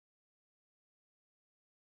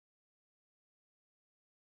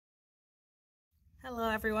Hello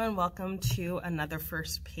everyone, welcome to another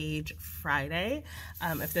First Page Friday.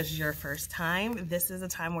 If this is your first time, this is a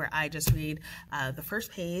time where I just read the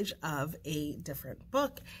first page of a different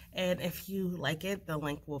book, and if you like it, the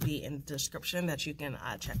link will be in the description that you can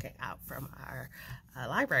check it out from our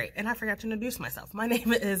library. And I forgot to introduce myself. My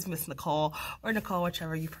name is Miss Nicole, or Nicole,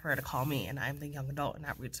 whichever you prefer to call me, and I'm the Young Adult and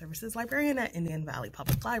Outreach Services Librarian at Indian Valley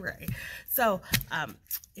Public Library. So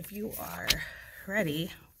if you are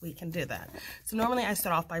ready, we can do that. So normally I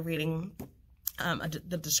start off by reading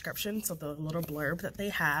the description, so the little blurb that they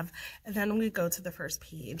have, and then we go to the first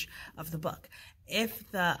page of the book.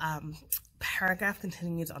 If the paragraph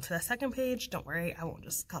continues onto the second page, don't worry, I won't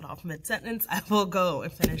just cut off mid-sentence. I will go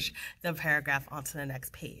and finish the paragraph onto the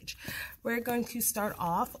next page. We're going to start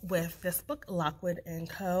off with this book, Lockwood &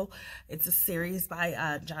 Co. It's a series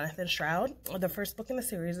by Jonathan Stroud. The first book in the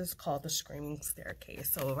series is called The Screaming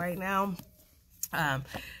Staircase. So right now,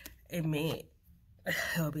 it'll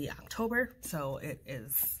be October, so it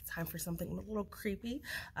is time for something a little creepy,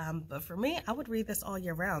 but for me, I would read this all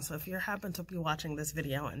year round. So if you happen to be watching this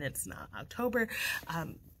video and it's not October,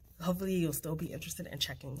 hopefully you'll still be interested in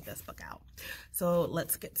checking this book out. So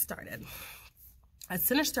let's get started. A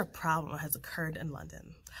sinister problem has occurred in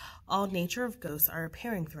London. All nature of ghosts are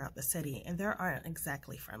appearing throughout the city, and they aren't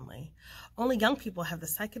exactly friendly. Only young people have the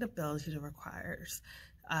psychic ability required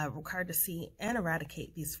to see and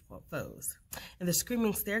eradicate these foes. In The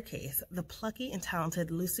Screaming Staircase, the plucky and talented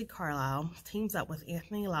Lucy Carlyle teams up with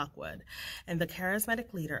Anthony Lockwood and the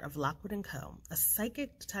charismatic leader of Lockwood & Co., a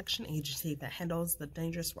psychic detection agency that handles the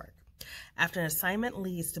dangerous work. After an assignment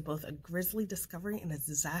leads to both a grisly discovery and a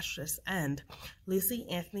disastrous end, Lucy,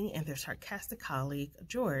 Anthony, and their sarcastic colleague,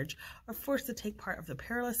 George, are forced to take part of the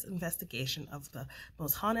perilous investigation of the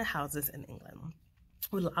most haunted houses in England.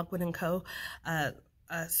 Will Lockwood & Co.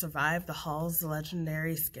 survive the Hall's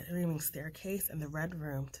legendary Screaming Staircase and the Red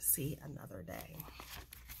Room to see another day?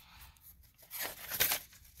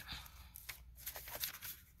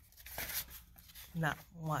 Not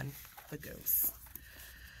one, the ghosts.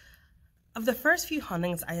 Of the first few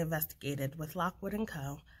hauntings I investigated with Lockwood &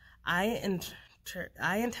 Co., I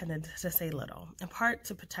intended to say little, in part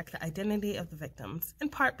to protect the identity of the victims, in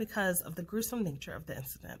part because of the gruesome nature of the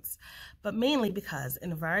incidents, but mainly because,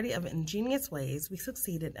 in a variety of ingenious ways, we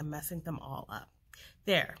succeeded in messing them all up.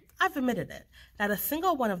 There, I've admitted it. Not a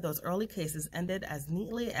single one of those early cases ended as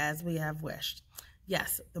neatly as we have wished.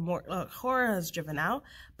 Yes, the horror has driven out,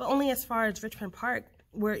 but only as far as Richmond Park,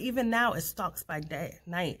 where even now it stalks by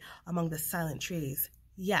night among the silent trees.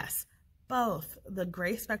 Yes, both the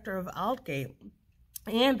gray specter of Aldgate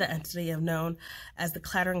and the entity known as the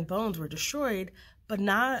Clattering Bones were destroyed, but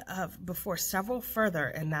not before several further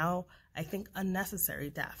and now, I think, unnecessary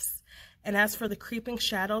deaths. And as for the creeping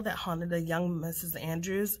shadow that haunted the young Mrs.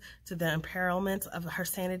 Andrews to the imperilment of her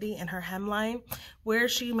sanity and her hemline, where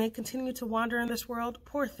she may continue to wander in this world,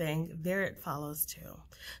 poor thing, there it follows too.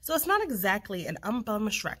 So it's not exactly an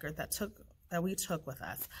unblemished record that we took with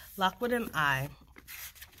us, Lockwood and I,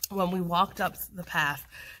 when we walked up the path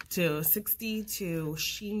to 62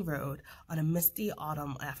 Sheen Road on a misty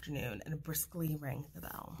autumn afternoon and briskly rang the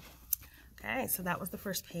bell. Okay, so that was the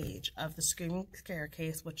first page of The Screaming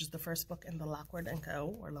Staircase, which is the first book in the Lockwood &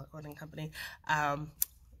 Co., or Lockwood & Company,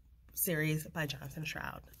 series by Jonathan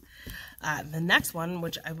Stroud. The next one,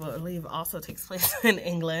 which I believe also takes place in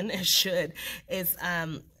England, is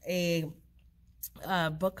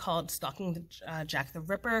a book called Stalking Jack the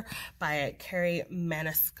Ripper by Carrie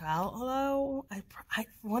Maniscalco.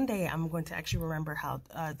 One day I'm going to actually remember how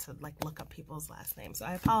to look up people's last names. So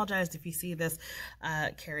I apologize if you see this,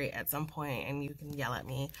 Carrie, at some point, and you can yell at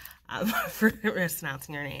me for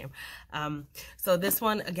mispronouncing your name. So this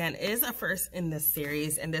one, again, is a first in this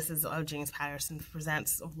series, and this is James Patterson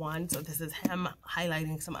Presents one. So this is him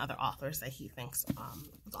highlighting some other authors that he thinks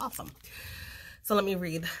is awesome. So let me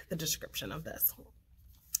read the description of this.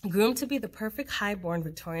 Groomed to be the perfect high-born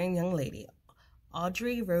Victorian young lady,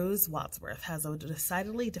 Audrey Rose Wadsworth has a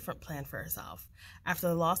decidedly different plan for herself. After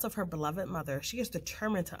the loss of her beloved mother, she is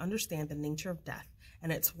determined to understand the nature of death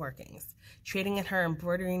and its workings. Trading in her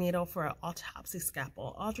embroidery needle for an autopsy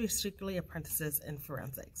scalpel, Audrey secretly apprentices in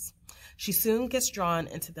forensics. She soon gets drawn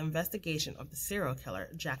into the investigation of the serial killer,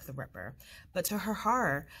 Jack the Ripper, but to her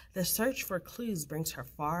horror, the search for clues brings her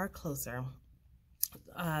far closer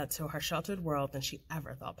to her sheltered world than she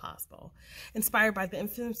ever thought possible. Inspired by the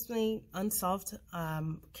infamously unsolved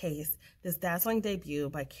case, this dazzling debut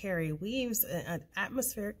by Carrie weaves an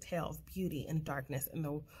atmospheric tale of beauty and darkness in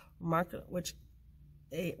the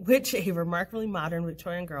which a remarkably modern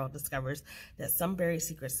Victorian girl discovers that some buried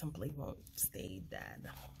secrets simply won't stay dead.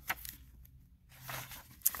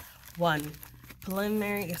 1.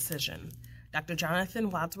 Preliminary excision. Dr. Jonathan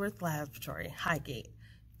Wadsworth Laboratory, Highgate,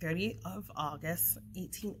 30th of August,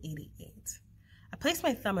 1888. I placed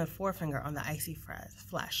my thumb and forefinger on the icy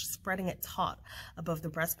flesh, spreading it taut above the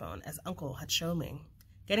breastbone as Uncle had shown me.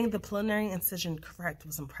 Getting the preliminary incision correct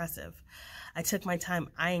was impressive. I took my time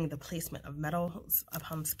eyeing the placement of metals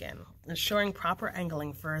upon skin, ensuring proper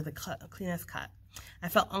angling for the cleanest cut. I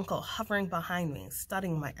felt Uncle hovering behind me,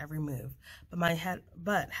 studying my every move,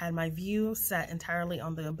 but had my view set entirely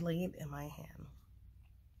on the blade in my hand.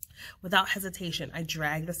 Without hesitation, I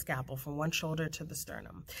dragged the scalpel from one shoulder to the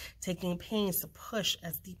sternum, taking pains to push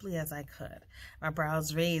as deeply as I could. My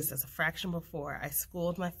brows raised as a fraction before I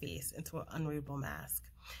schooled my face into an unreadable mask.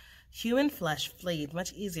 Human flesh flayed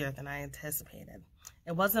much easier than I anticipated.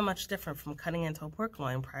 It wasn't much different from cutting into a pork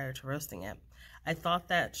loin prior to roasting it. I thought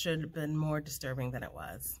that should have been more disturbing than it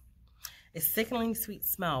was. A sickening sweet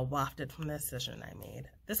smell wafted from the incision I made.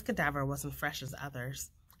 This cadaver wasn't fresh as others.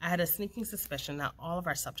 I had a sneaking suspicion that all of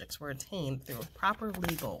our subjects were attained through proper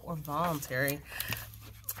legal or voluntary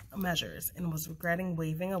measures, and was regretting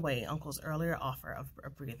waving away Uncle's earlier offer of a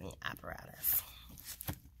breathing apparatus.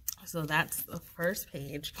 So that's the first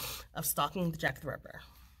page of Stalking Jack the Ripper.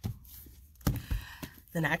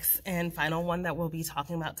 The next and final one that we'll be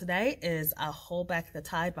talking about today is Hold Back the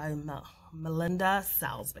Tide by Melinda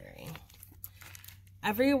Salisbury.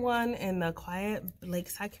 Everyone in the quiet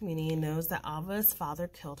lakeside community knows that Ava's father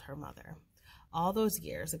killed her mother all those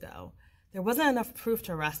years ago. There wasn't enough proof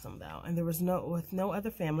to arrest him, though, and with no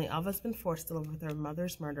other family, Ava's been forced to live with her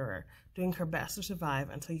mother's murderer, doing her best to survive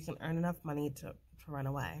until you can earn enough money to run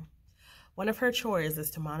away. One of her chores is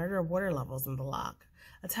to monitor water levels in the loch,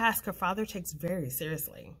 a task her father takes very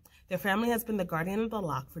seriously. Their family has been the guardian of the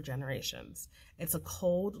loch for generations. It's a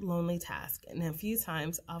cold, lonely task, and a few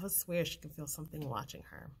times Ava swears she can feel something watching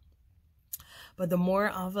her. But the more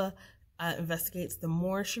Ava investigates, the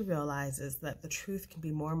more she realizes that the truth can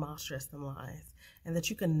be more monstrous than lies, and that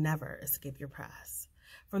you can never escape your past.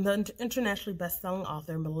 From the internationally best-selling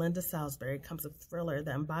author Melinda Salisbury comes a thriller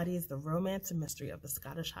that embodies the romance and mystery of the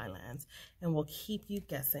Scottish Highlands and will keep you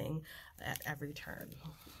guessing at every turn.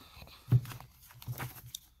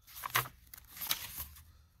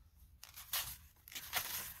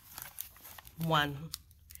 One,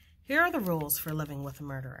 here are the rules for living with a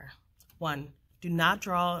murderer. 1, do not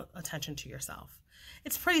draw attention to yourself.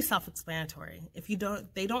 It's pretty self-explanatory. If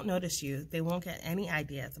they don't notice you, they won't get any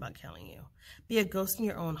ideas about killing you. Be a ghost in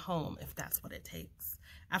your own home if that's what it takes.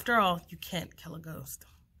 After all, you can't kill a ghost.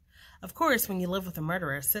 Of course, when you live with a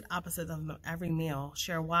murderer, sit opposite them every meal,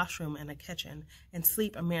 share a washroom and a kitchen, and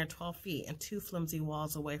sleep a mere 12 feet and 2 flimsy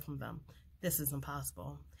walls away from them. This is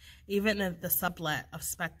impossible. Even if the sublet of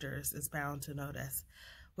specters is bound to notice,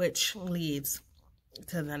 which leads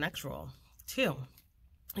to the next rule. 2,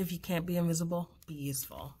 if you can't be invisible, be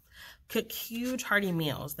useful. Cook huge, hearty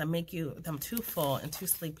meals that make them too full and too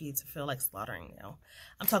sleepy to feel like slaughtering you.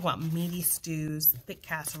 I'm talking about meaty stews, thick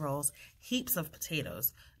casseroles, heaps of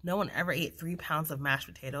potatoes. No one ever ate 3 pounds of mashed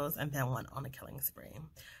potatoes and then went on a killing spree.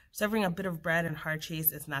 Serving a bit of bread and hard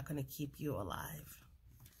cheese is not going to keep you alive.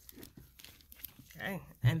 Okay,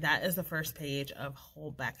 and that is the first page of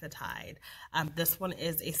Hold Back the Tide. This one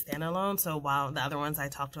is a standalone, so while the other ones I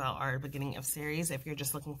talked about are beginning of series, if you're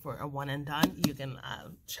just looking for a one and done, you can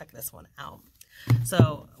check this one out.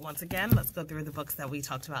 So once again, let's go through the books that we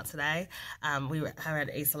talked about today. We had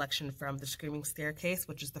a selection from The Screaming Staircase,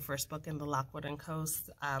 which is the first book in the Lockwood & Co.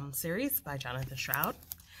 series by Jonathan Stroud.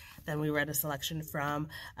 Then we read a selection from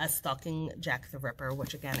Stalking Jack the Ripper,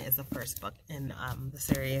 which again is the first book in the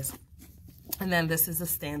series. And then this is a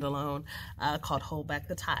standalone called Hold Back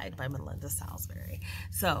the Tide by Melinda Salisbury.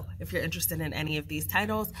 So if you're interested in any of these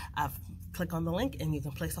titles, click on the link and you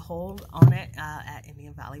can place a hold on it at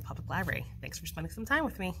Indian Valley Public Library. Thanks for spending some time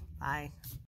with me. Bye.